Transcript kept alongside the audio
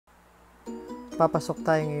papasok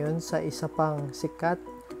tayo ngayon sa isa pang sikat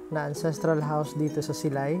na ancestral house dito sa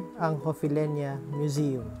Silay, ang Hofileña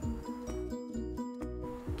Museum.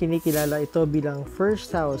 Kinikilala ito bilang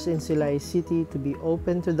first house in Silay City to be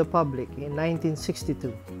open to the public in 1962.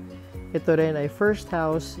 Ito rin ay first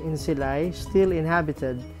house in Silay still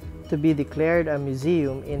inhabited to be declared a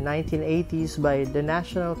museum in 1980s by the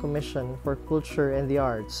National Commission for Culture and the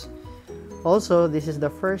Arts. Also, this is the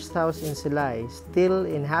first house in Silay still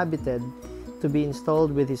inhabited to be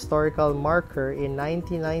installed with historical marker in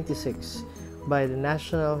 1996 by the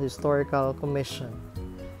National Historical Commission.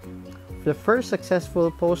 The first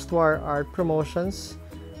successful post-war art promotions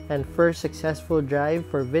and first successful drive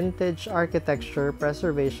for vintage architecture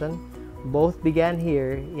preservation both began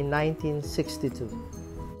here in 1962.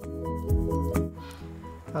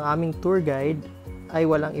 Ang aming tour guide ay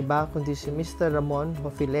walang iba kundi si Mr. Ramon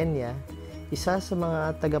Hofileña, isa sa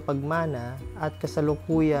mga tagapagmana at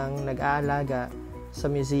kasalukuyang nag-aalaga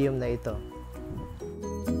sa museum na ito.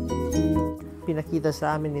 Pinakita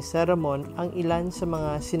sa amin ni Sir Ramon ang ilan sa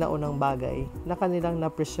mga sinaunang bagay na kanilang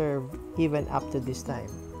na-preserve even up to this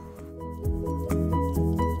time.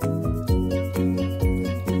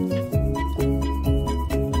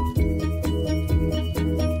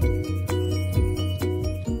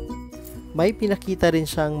 May pinakita rin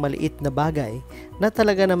siyang maliit na bagay na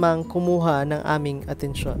talaga namang kumuha ng aming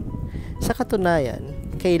atensyon. Sa katunayan,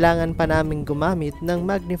 kailangan pa naming gumamit ng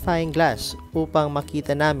magnifying glass upang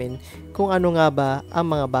makita namin kung ano nga ba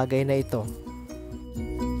ang mga bagay na ito.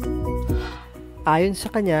 Ayon sa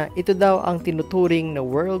kanya, ito daw ang tinuturing na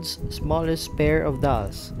world's smallest pair of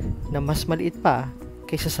dolls na mas maliit pa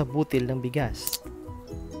kaysa sa butil ng bigas.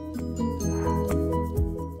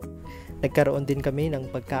 Nagkaroon din kami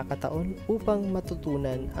ng pagkakataon upang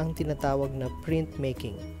matutunan ang tinatawag na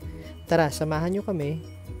printmaking. Tara, samahan niyo kami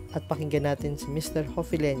at pakinggan natin si Mr.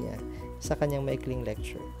 Hofileña sa kanyang maikling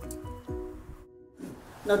lecture.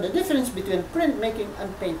 Now, the difference between printmaking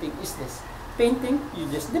and painting is this. Painting, you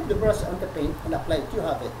just dip the brush on the paint and apply it. You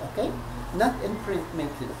have it, okay? Not in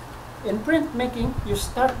printmaking. In printmaking, you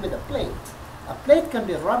start with a plate. A plate can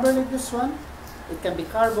be rubber like this one. It can be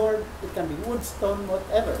cardboard. It can be wood, stone,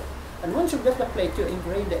 whatever. And once you get the plate, you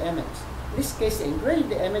engrave the image. In this case, you engrave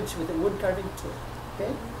the image with a wood carving tool. Okay?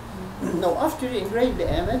 Now, after you engrave the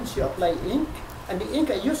image, you apply ink. And the ink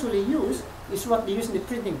I usually use is what they use in the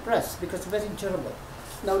printing press because it's very durable.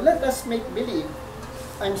 Now, let us make believe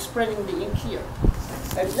I'm spreading the ink here.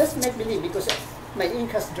 And let's make believe because my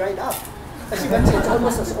ink has dried up. As you can see, it's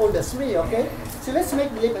almost as old as me, okay? So let's make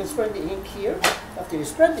believe I'm spreading the ink here. After you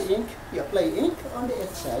spread the ink, you apply ink on the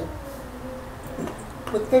inside.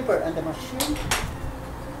 Put paper on the machine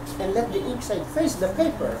and let the ink side face the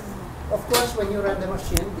paper. Of course, when you run the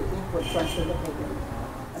machine, the ink will transfer the paper.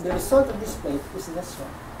 And the result of this plate is this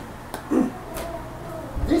one.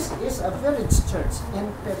 This is a village church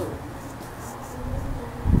in Peru.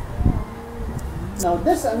 Now,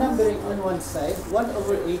 there's a numbering on one side,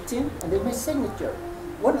 1/18, and then my signature.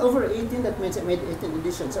 1/18, that means I made 18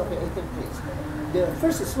 editions, okay, 18 prints. The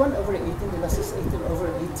first is 1/18, the last is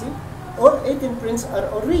 18/18. All 18 prints are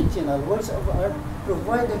original works of art,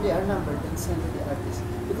 provided they are numbered and sent to the artist,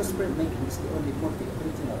 because printmaking is the only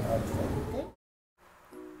multi-original art form. Okay?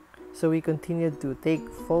 So we continued to take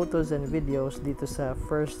photos and videos dito sa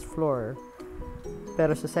first floor.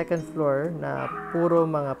 Pero sa second floor na puro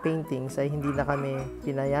mga paintings ay hindi na kami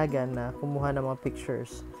pinayagan na kumuha ng mga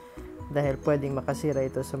pictures dahil pwedeng makasira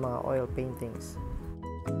ito sa mga oil paintings.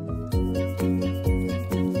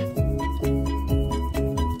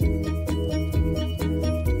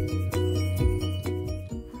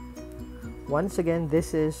 Once again,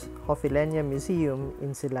 this is Hofileña Museum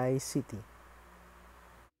in Silay City.